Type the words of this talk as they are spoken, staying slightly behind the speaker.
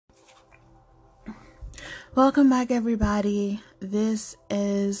Welcome back, everybody. This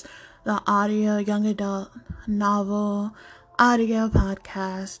is the audio young adult novel audio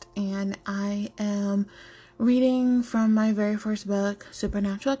podcast, and I am reading from my very first book,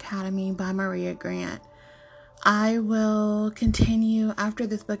 Supernatural Academy by Maria Grant. I will continue after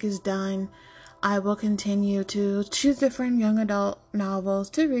this book is done. I will continue to choose different young adult novels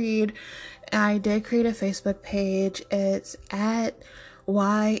to read. I did create a Facebook page. It's at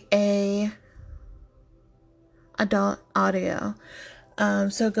YA Adult Audio.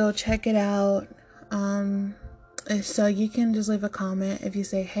 So go check it out. So you can just leave a comment if you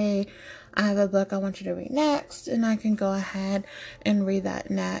say, hey, I have a book I want you to read next, and I can go ahead and read that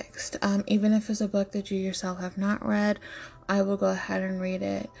next. Even if it's a book that you yourself have not read, I will go ahead and read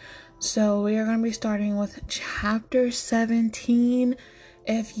it. So we are going to be starting with chapter 17.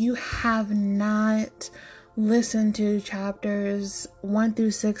 If you have not listened to chapters 1 through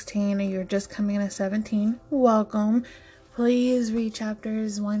 16 and you're just coming in at 17, welcome. Please read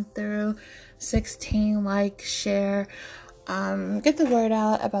chapters 1 through 16, share, get the word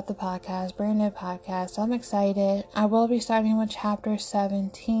out about the podcast, brand new podcast. I'm excited. I will be starting with chapter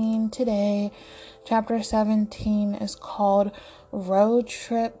 17 today. Chapter 17 is called Road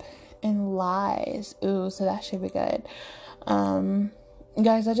Trip and Lies. Ooh, so that should be good.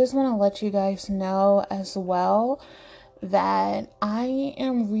 Guys, I just want to let you guys know as well that I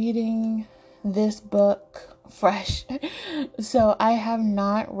am reading this book fresh. So I have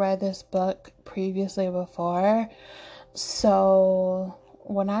not read this book previously before. So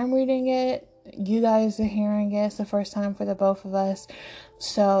when I'm reading it, you guys are hearing it. It's the first time for the both of us.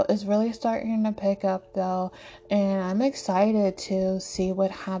 So it's really starting to pick up though. And I'm excited to see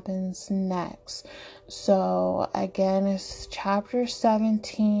what happens next. So again, it's chapter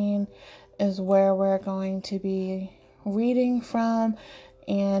 17 is where we're going to be reading from.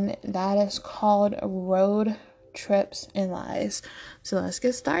 And that is called Road Trips and Lies. So let's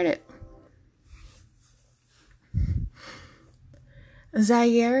get started.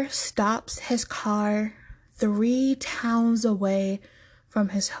 Zaire stops his car 3 towns away from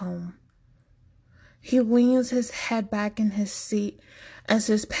his home. He leans his head back in his seat as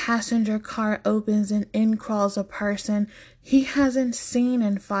his passenger car opens and in crawls a person he hasn't seen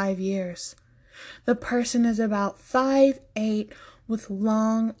in 5 years. The person is about 5'8" with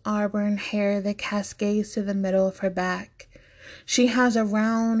long auburn hair that cascades to the middle of her back. She has a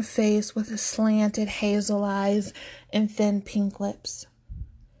round face with slanted hazel eyes and thin pink lips.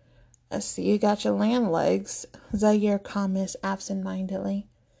 I see you got your lamb legs, Zaire comments absent-mindedly.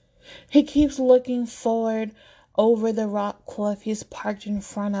 He keeps looking forward over the rock cliff he's parked in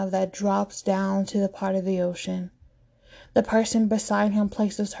front of that drops down to the part of the ocean. The person beside him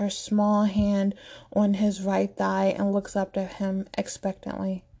places her small hand on his right thigh and looks up at him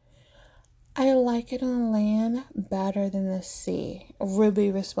expectantly. I like it on land better than the sea, Ruby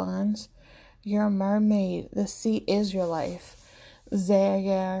responds. You're a mermaid. The sea is your life.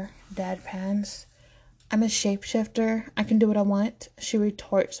 Zaire deadpans. I'm a shapeshifter. I can do what I want, she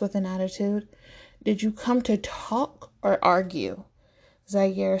retorts with an attitude. Did you come to talk or argue?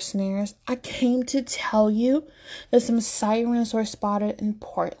 Zaire sneers. I came to tell you that some sirens were spotted in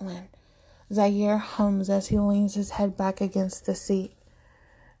Portland. Zaire hums as he leans his head back against the seat.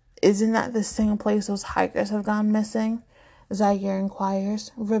 Isn't that the same place those hikers have gone missing? Zaire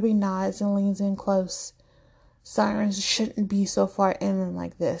inquires. Ruby nods and leans in close. Sirens shouldn't be so far inland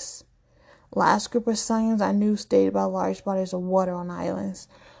like this. Last group of sightings I knew stayed about large bodies of water on islands,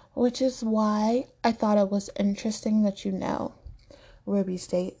 which is why I thought it was interesting that you know, Ruby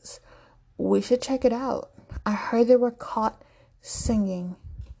states. We should check it out. I heard they were caught singing.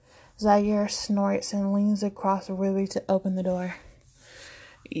 Zaire snorts and leans across Ruby to open the door.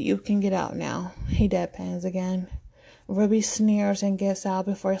 You can get out now, he deadpans again. Ruby sneers and gets out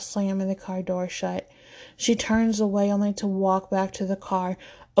before slamming the car door shut. She turns away only to walk back to the car,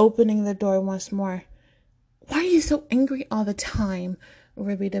 opening the door once more. Why are you so angry all the time?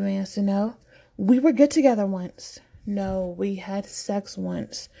 Ruby demands to know. We were good together once. No, we had sex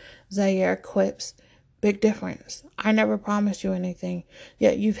once, Zaire quips. Big difference. I never promised you anything,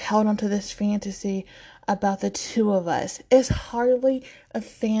 yet you've held on to this fantasy about the two of us. It's hardly a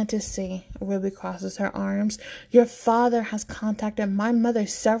fantasy. Ruby crosses her arms. Your father has contacted my mother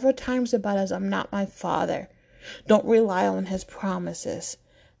several times about us. I'm not my father. Don't rely on his promises.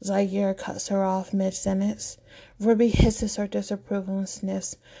 Zaire cuts her off mid-sentence. Ruby hisses her disapproval and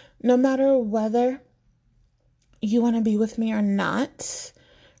sniffs. No matter whether you want to be with me or not,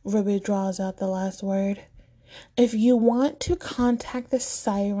 Ruby draws out the last word. If you want to contact the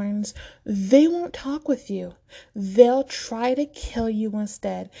sirens, they won't talk with you. They'll try to kill you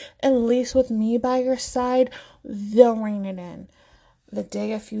instead. At least with me by your side, they'll rein it in. The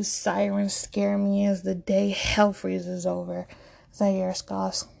day a few sirens scare me is the day hell freezes over. Zaire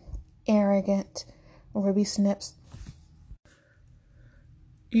scoffs. Arrogant. Ruby snips.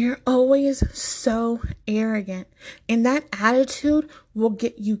 You're always so arrogant, and that attitude will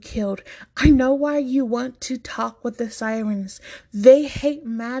get you killed. I know why you want to talk with the sirens. They hate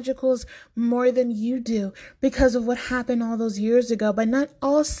magicals more than you do because of what happened all those years ago, but not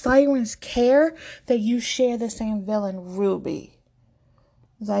all sirens care that you share the same villain, Ruby.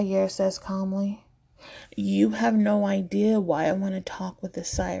 Zaire says calmly. You have no idea why I want to talk with the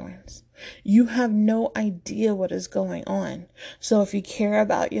sirens. You have no idea what is going on. So if you care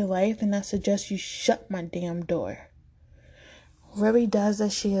about your life, then I suggest you shut my damn door. Ruby does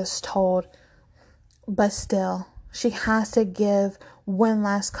as she is told, but still, she has to give one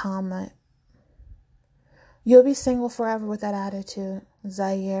last comment. You'll be single forever with that attitude,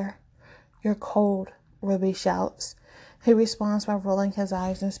 Zaire. You're cold, Ruby shouts. He responds by rolling his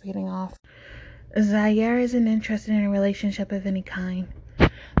eyes and speeding off. Zaire isn't interested in a relationship of any kind.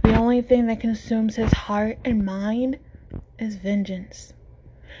 The only thing that consumes his heart and mind is vengeance.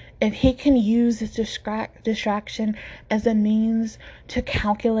 If he can use this distraction as a means to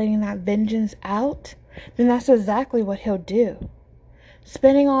calculating that vengeance out, then that's exactly what he'll do.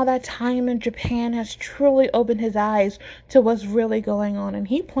 Spending all that time in Japan has truly opened his eyes to what's really going on, and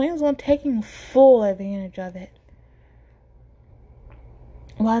he plans on taking full advantage of it.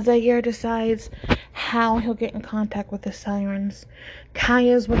 While Zaire decides how he'll get in contact with the sirens,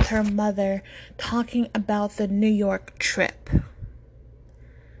 Kaya's with her mother talking about the New York trip.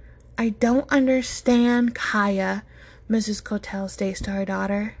 I don't understand, Kaya, Mrs. Kotel states to her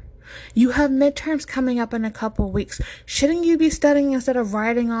daughter. You have midterms coming up in a couple weeks. Shouldn't you be studying instead of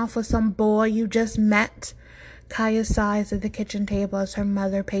riding off with some boy you just met? Kaya sighs at the kitchen table as her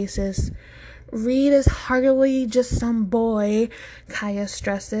mother paces. Reed is hardly just some boy, Kaya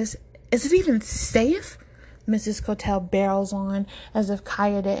stresses. Is it even safe? Mrs. Kotel barrels on as if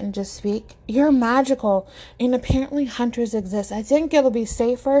Kaya didn't just speak. You're magical, and apparently hunters exist. I think it'll be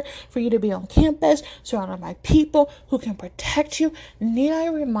safer for you to be on campus, surrounded by people who can protect you. Need I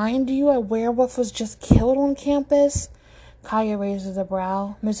remind you a werewolf was just killed on campus? Kaya raises a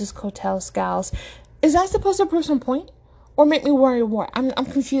brow. Mrs. Kotel scowls. Is that supposed to prove some point? Or make me worry more? I'm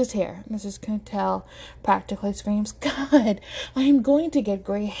confused here. Mrs. Kotel practically screams, God, I am going to get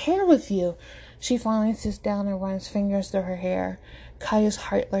gray hair with you. She finally sits down and runs fingers through her hair. Kaya's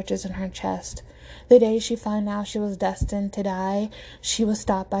heart lurches in her chest. The day she found out she was destined to die, she was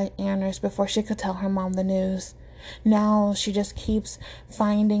stopped by Anders before she could tell her mom the news. Now she just keeps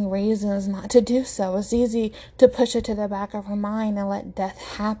finding reasons not to do so. It's easy to push it to the back of her mind and let death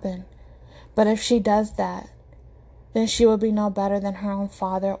happen. But if she does that, then she will be no better than her own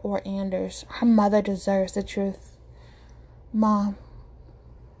father or Anders. Her mother deserves the truth. Mom.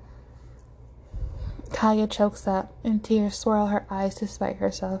 Kaya chokes up, and tears swirl her eyes despite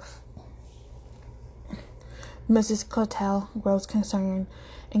herself. Mrs. Kotel grows concerned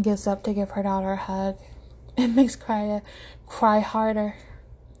and gets up to give her daughter a hug. It makes Kaya cry harder.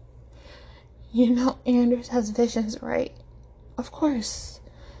 You know Anders has visions, right? Of course,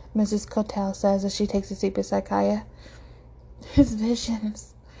 Mrs. Kotel says as she takes a seat beside Kaya. His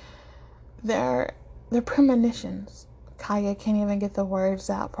visions. They're premonitions. Kaya can't even get the words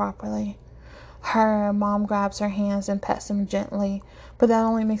out properly. Her mom grabs her hands and pets them gently, but that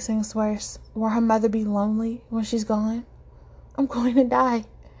only makes things worse. Will her mother be lonely when she's gone? I'm going to die.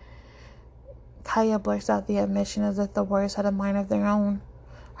 Kaya blurts out the admission as if the words had a mind of their own.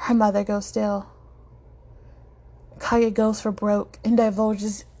 Her mother goes still. Kaya goes for broke and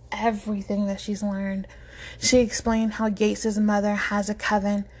divulges everything that she's learned. She explained how Gates' mother has a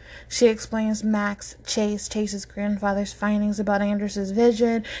coven. She explains Max Chase's grandfather's findings about Anders'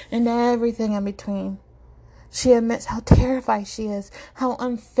 vision and everything in between. She admits how terrified she is, how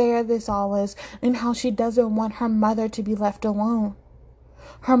unfair this all is, and how she doesn't want her mother to be left alone.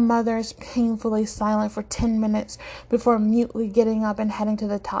 Her mother is painfully silent for 10 minutes before mutely getting up and heading to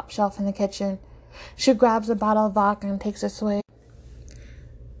the top shelf in the kitchen. She grabs a bottle of vodka and takes a swig.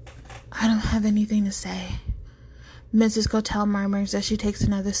 I don't have anything to say, Mrs. Kotel murmurs as she takes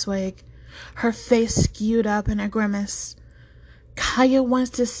another swig, her face skewed up in a grimace. Kaya wants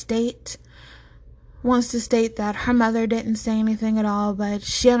to state that her mother didn't say anything at all, but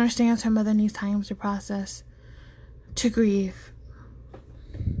she understands her mother needs time to process, to grieve.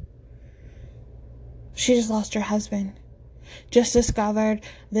 She just lost her husband. just discovered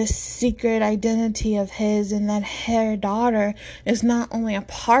this secret identity of his, and that her daughter is not only a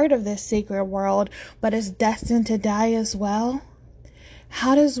part of this secret world, but is destined to die as well.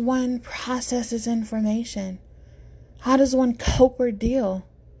 How does one process this information? How does one cope or deal?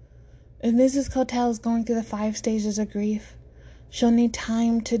 If Mrs. Kotel is going through the 5 stages of grief, she'll need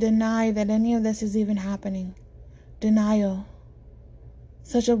time to deny that any of this is even happening. Denial.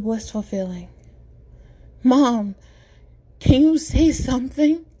 Such a blissful feeling. Mom, can you say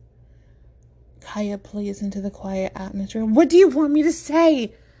something? Kaya pleads into the quiet atmosphere. What do you want me to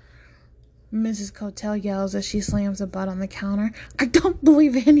say? Mrs. Kotel yells as she slams a butt on the counter. I don't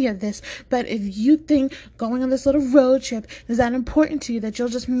believe any of this, but if you think going on this little road trip is that important to you that you'll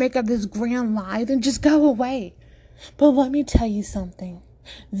just make up this grand lie, then just go away. But let me tell you something.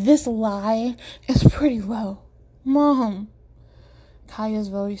 This lie is pretty low. Mom. Kaya's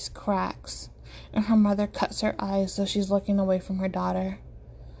voice cracks, and her mother cuts her eyes so she's looking away from her daughter.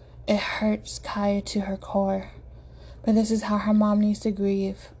 It hurts Kaya to her core, but this is how her mom needs to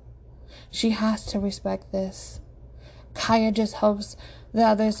grieve. She has to respect this. Kaya just hopes the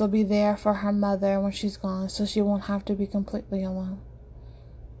others will be there for her mother when she's gone, so she won't have to be completely alone.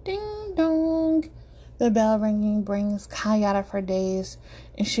 Ding dong. The bell ringing brings Kaya out of her daze,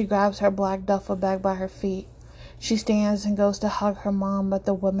 and she grabs her black duffel bag by her feet. She stands and goes to hug her mom, but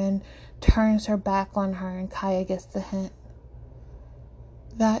the woman turns her back on her, and Kaya gets the hint.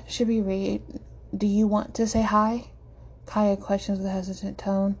 That should be Reed. Do you want to say hi? Kaya questions with a hesitant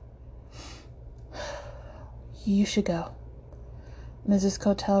tone. You should go. Mrs.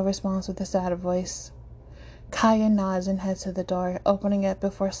 Kotel responds with a sad voice. Kaya nods and heads to the door, opening it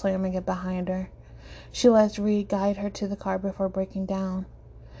before slamming it behind her. She lets Reed guide her to the car before breaking down.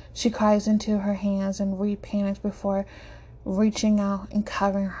 She cries into her hands, and Reed panics before reaching out and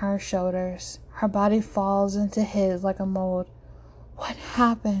covering her shoulders. Her body falls into his like a mold. What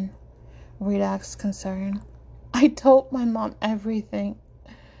happened? Reed asks, concerned. I told my mom everything,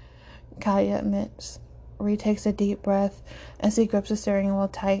 Kaya admits. Reed takes a deep breath as he grips the steering wheel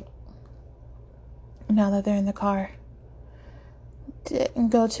tight. Now that they're in the car. Didn't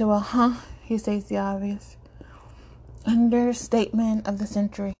go too well, he states the obvious. Understatement of the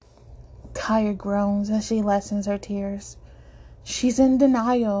century. Kaya groans as she lessens her tears. She's in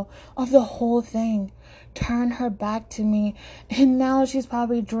denial of the whole thing. Turned her back to me, and now she's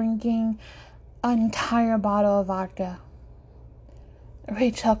probably drinking an entire bottle of vodka. Ray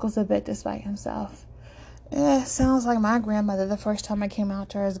chuckles a bit despite himself. Sounds like my grandmother the first time I came out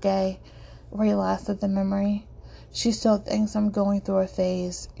to her as gay. Ray laughs at the memory. She still thinks I'm going through a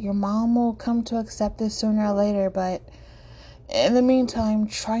phase. Your mom will come to accept this sooner or later, but in the meantime,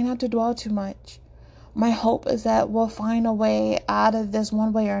 try not to dwell too much. My hope is that we'll find a way out of this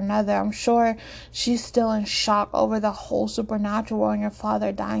one way or another. I'm sure she's still in shock over the whole supernatural and your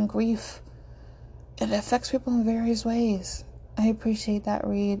father dying grief. It affects people in various ways. I appreciate that,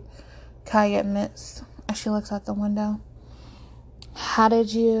 Reed, Kaya admits as she looks out the window. How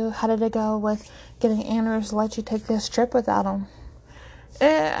did it go with getting Andrews to let you take this trip without him?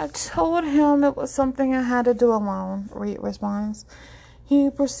 I told him it was something I had to do alone, Reed responds. He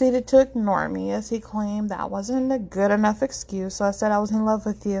proceeded to ignore me as he claimed that wasn't a good enough excuse, so I said I was in love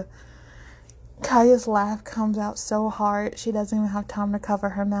with you. Kaya's laugh comes out so hard she doesn't even have time to cover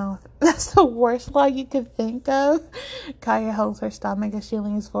her mouth. That's the worst lie you could think of. Kaya holds her stomach as she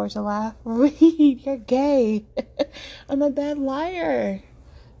leans forward to laugh. Reed, you're gay. I'm a bad liar.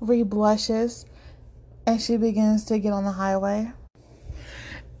 Reed blushes as she begins to get on the highway.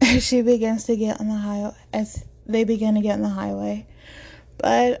 As they begin to get on the highway.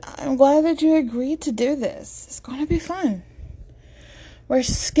 But I'm glad that you agreed to do this. It's going to be fun. We're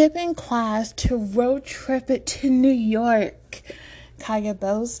skipping class to road trip it to New York, Kaya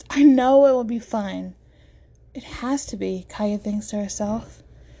boasts. I know it will be fun. It has to be, Kaya thinks to herself.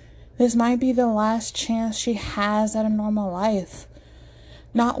 This might be the last chance she has at a normal life.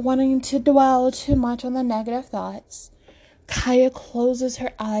 Not wanting to dwell too much on the negative thoughts, Kaya closes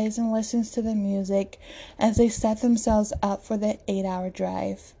her eyes and listens to the music as they set themselves up for the 8-hour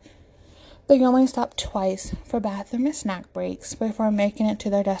drive. They only stop twice for bathroom and snack breaks before making it to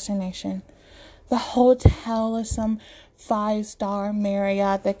their destination. The hotel is some 5-star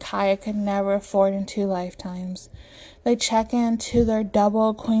Marriott that Kaya could never afford in 2 lifetimes. They check into their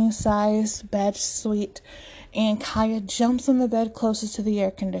double queen-size bed suite, and Kaya jumps on the bed closest to the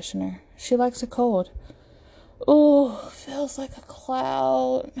air conditioner. She likes it cold. Ooh, feels like a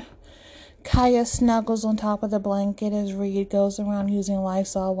cloud. Kaya snuggles on top of the blanket as Reed goes around using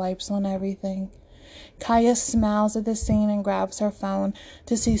Lysol wipes on everything. Kaya smiles at the scene and grabs her phone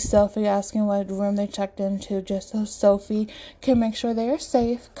to see Sophie asking what room they checked into just so Sophie can make sure they are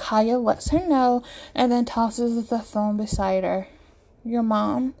safe. Kaya lets her know and then tosses the phone beside her. Your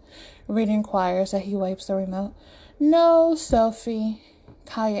mom? Reed inquires as he wipes the remote. No, Sophie.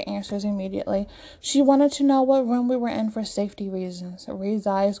 Kaya answers immediately. She wanted to know what room we were in for safety reasons. Reed's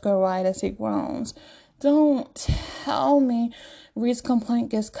eyes go wide as he groans. Don't tell me. Reed's complaint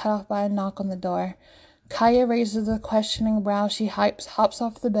gets cut off by a knock on the door. Kaya raises a questioning brow. She hops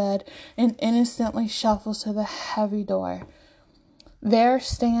off the bed and innocently shuffles to the heavy door. There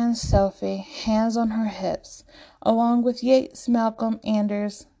stands Sophie, hands on her hips, along with Yates, Malcolm,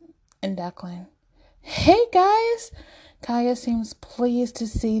 Anders, and Declan. Hey, guys! Kaya seems pleased to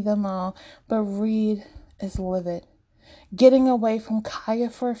see them all, but Reed is livid. Getting away from Kaya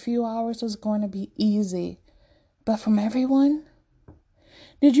for a few hours was going to be easy, but from everyone?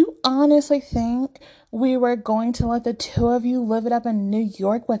 Did you honestly think we were going to let the two of you live it up in New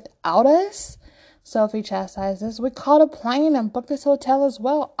York without us? Sophie chastises. We called a plane and booked this hotel as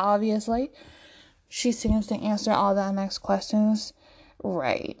well, obviously. She seems to answer all the next questions.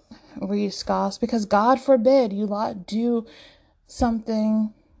 Right, Reed scoffs, because God forbid you lot do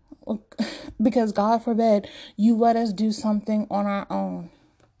something, because God forbid you let us do something on our own.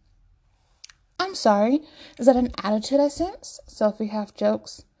 I'm sorry, is that an attitude I sense? Sophie half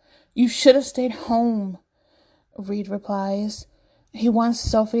jokes. You should have stayed home, Reed replies. He wants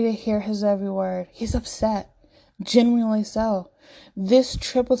Sophie to hear his every word. He's upset, genuinely so. This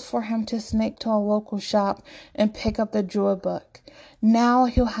trip was for him to sneak to a local shop and pick up the Druid book. Now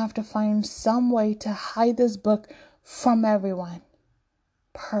he'll have to find some way to hide this book from everyone.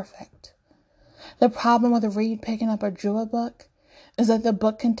 Perfect. The problem with Reed picking up a Druid book is that the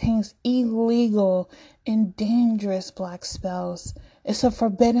book contains illegal and dangerous black spells. It's a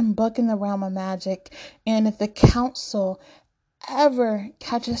forbidden book in the realm of magic, and if the council ever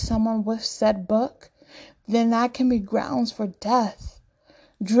catches someone with said book, then that can be grounds for death.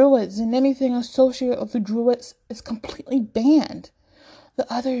 Druids and anything associated with the Druids is completely banned.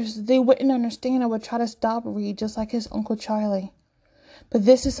 The others, they wouldn't understand and would try to stop Reed just like his Uncle Charlie. But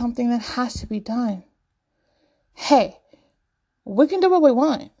this is something that has to be done. Hey, we can do what we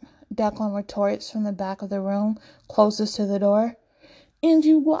want, Declan retorts from the back of the room, closest to the door. And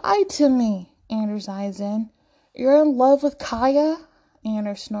you lied to me, Anders eyes in. You're in love with Kaya?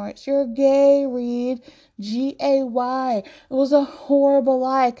 Anders snorts. You're gay, Reed. Gay. It was a horrible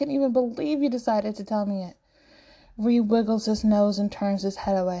lie. I couldn't even believe you decided to tell me it. Reed wiggles his nose and turns his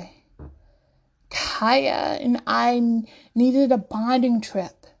head away. Kaya and I needed a bonding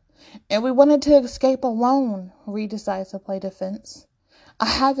trip, and we wanted to escape alone. Reed decides to play defense. I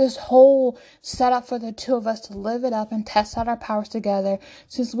have this whole setup for the two of us to live it up and test out our powers together,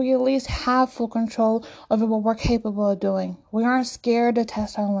 since we at least have full control over what we're capable of doing. We aren't scared to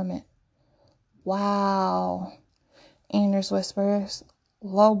test our limit. Wow, Anders whispers.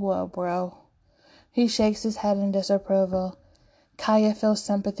 Low blow, bro. He shakes his head in disapproval. Kaya feels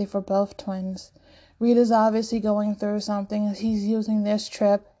sympathy for both twins. Reed is obviously going through something as he's using this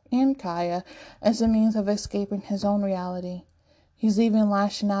trip, and Kaya, as a means of escaping his own reality. He's even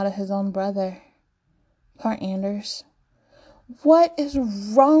lashing out at his own brother. Poor Anders. What is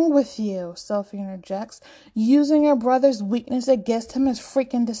wrong with you? Sophie interjects. Using your brother's weakness against him is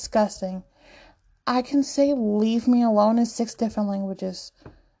freaking disgusting. I can say leave me alone in 6 different languages.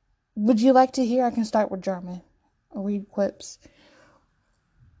 Would you like to hear? I can start with German. Reed quips.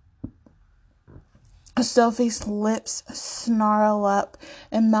 Sophie's lips snarl up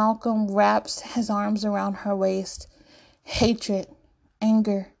and Malcolm wraps his arms around her waist. Hatred,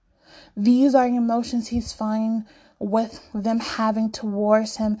 anger. These are emotions he's fine with them having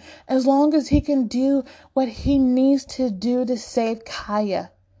towards him as long as he can do what he needs to do to save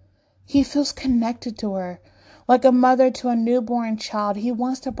Kaya. He feels connected to her, like a mother to a newborn child. He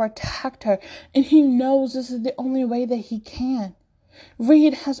wants to protect her, and he knows this is the only way that he can.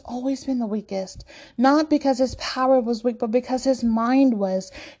 Reed has always been the weakest, not because his power was weak, but because his mind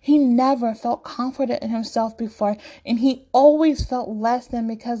was. He never felt confident in himself before, and he always felt less than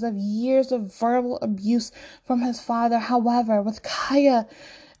because of years of verbal abuse from his father. However, with Kaya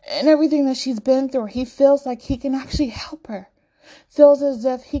and everything that she's been through, he feels like he can actually help her. Feels as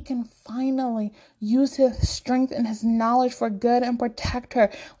if he can finally use his strength and his knowledge for good and protect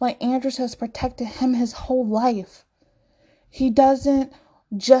her like Anders has protected him his whole life. He doesn't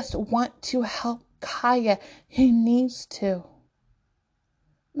just want to help Kaya. He needs to.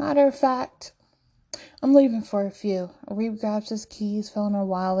 Matter of fact, I'm leaving for a few. Reed grabs his keys, filling her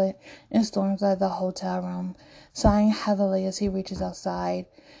wallet, and storms out of the hotel room, sighing heavily as he reaches outside.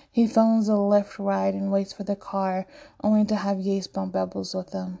 He phones a Lyft ride and waits for the car, only to have Yates bump elbows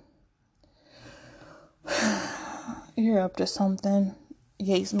with him. You're up to something,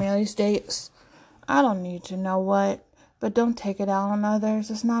 Yates merely states. I don't need to know what, but don't take it out on others.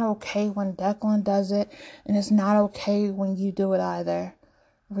 It's not okay when Declan does it, and it's not okay when you do it either.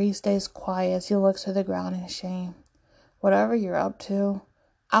 Reed stays quiet as he looks to the ground in shame. Whatever you're up to,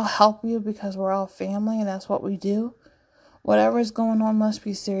 I'll help you because we're all family and that's what we do. Whatever's going on must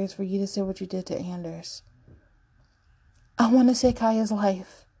be serious for you to say what you did to Anders. I want to save Kaya's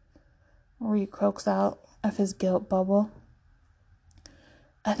life, Reed croaks out of his guilt bubble.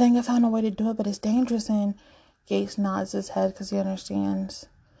 I think I found a way to do it, but it's dangerous, and Yates nods his head because he understands.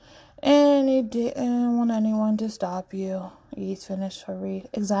 And he didn't want anyone to stop you, Yates finished for Reed.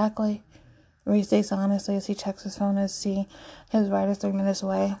 Exactly. Reed states honestly as he checks his phone to see his ride is 3 minutes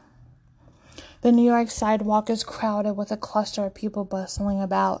away. The New York sidewalk is crowded with a cluster of people bustling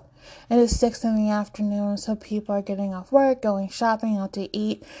about. It is 6 in the afternoon, so people are getting off work, going shopping, out to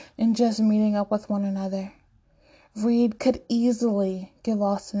eat, and just meeting up with one another. Reed could easily get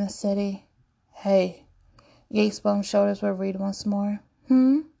lost in the city. Hey, Yates bumps shoulders with Reed once more.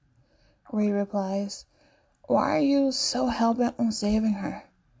 Reed replies. Why are you so hell-bent on saving her?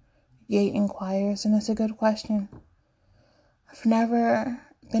 Yates inquires, and it's a good question. I've never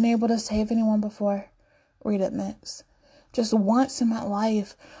been able to save anyone before, Reed admits. Just once in my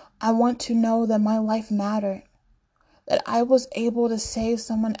life, I want to know that my life mattered, that I was able to save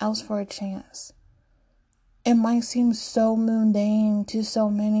someone else for a chance. It might seem so mundane to so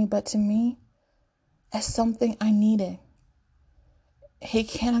many, but to me, it's something I needed. He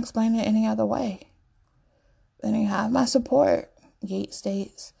can't explain it any other way. Then you have my support, Yates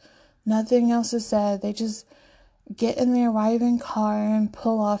states. Nothing else is said. They just get in the arriving car and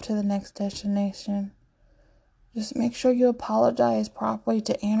pull off to the next destination. Just make sure you apologize properly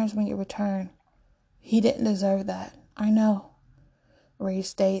to Anders when you return. He didn't deserve that. I know, Reed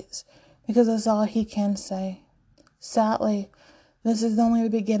states, because that's all he can say. Sadly, this is only the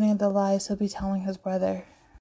beginning of the lies he'll be telling his brother.